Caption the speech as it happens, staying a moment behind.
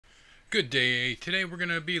Good day. Today we're going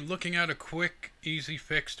to be looking at a quick, easy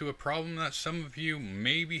fix to a problem that some of you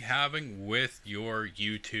may be having with your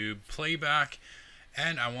YouTube playback.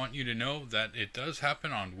 And I want you to know that it does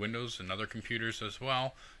happen on Windows and other computers as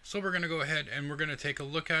well. So we're going to go ahead and we're going to take a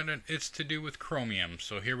look at it. It's to do with Chromium.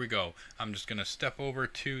 So here we go. I'm just going to step over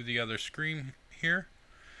to the other screen here.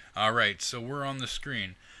 Alright, so we're on the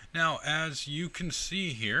screen. Now, as you can see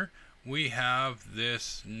here, we have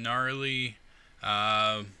this gnarly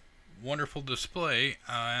wonderful display,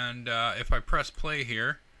 and if I press play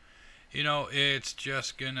here, you know, it's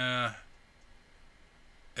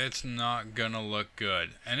not gonna look good.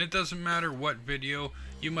 And it doesn't matter what video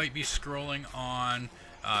you might be scrolling on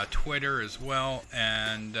Twitter as well,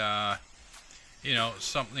 and you know,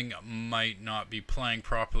 something might not be playing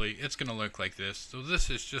properly. It's gonna look like this. So this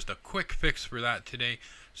is just a quick fix for that today.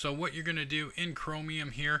 So what you're gonna do in Chromium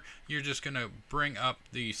here, you're just gonna bring up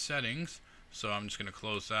the settings. So I'm just going to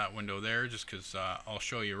close that window there just because I'll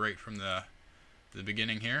show you right from the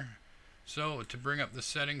beginning here. So to bring up the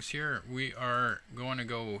settings here, we are going to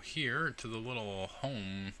go here to the little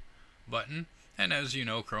home button. And as you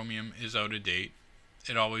know, Chromium is out of date.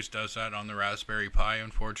 It always does that on the Raspberry Pi,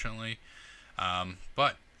 unfortunately.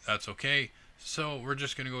 But that's okay. So we're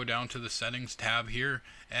just going to go down to the settings tab here,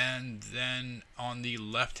 and then on the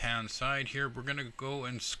left hand side here, we're going to go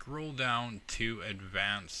and scroll down to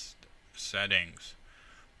advanced settings.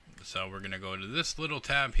 So we're going to go to this little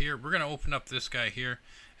tab here. We're going to open up this guy here,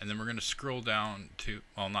 and then we're going to scroll down to,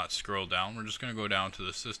 well, not scroll down, we're just going to go down to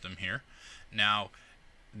the system here. Now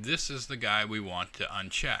this is the guy we want to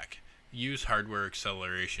uncheck. Use hardware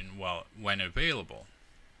acceleration when available.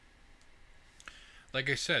 Like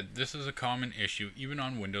I said, this is a common issue even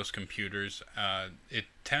on Windows computers. It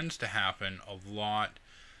tends to happen a lot,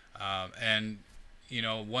 and you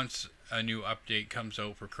know, once a new update comes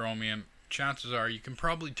out for Chromium, chances are you can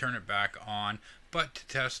probably turn it back on. But to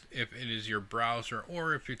test if it is your browser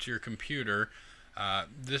or if it's your computer,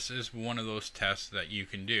 this is one of those tests that you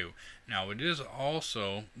can do. Now it is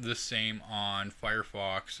also the same on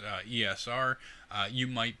Firefox ESR. You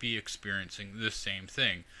might be experiencing the same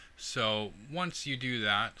thing. So once you do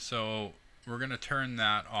that, so we're going to turn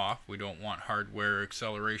that off. We don't want hardware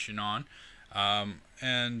acceleration on.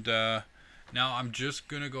 Now I'm just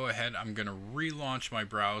going to go ahead, I'm going to relaunch my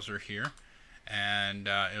browser here, and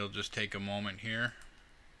it'll just take a moment here,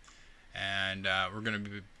 and we're going to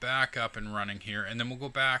be back up and running here, and then we'll go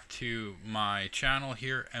back to my channel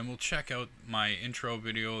here, and we'll check out my intro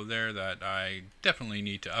video there that I definitely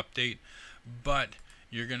need to update, but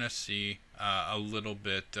you're going to see a little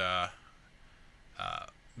bit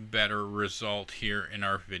better result here in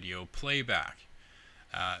our video playback.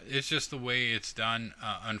 It's just the way it's done,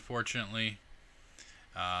 unfortunately.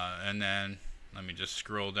 And then let me just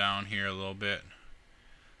scroll down here a little bit.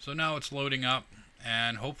 So now it's loading up,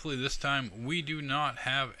 and hopefully this time we do not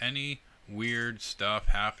have any weird stuff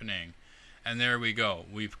happening. And there we go.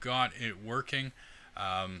 We've got it working.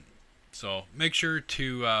 So make sure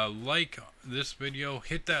to like this video,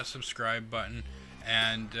 hit that subscribe button,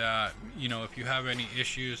 and you know, if you have any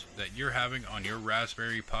issues that you're having on your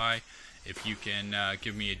Raspberry Pi, if you can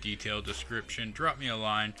give me a detailed description, drop me a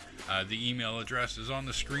line. The email address is on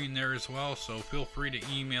the screen there as well, so feel free to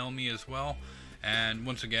email me as well. And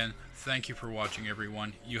once again, thank you for watching,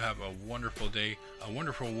 everyone. You have a wonderful day, a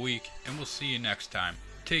wonderful week, and we'll see you next time.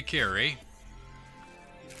 Take care, eh?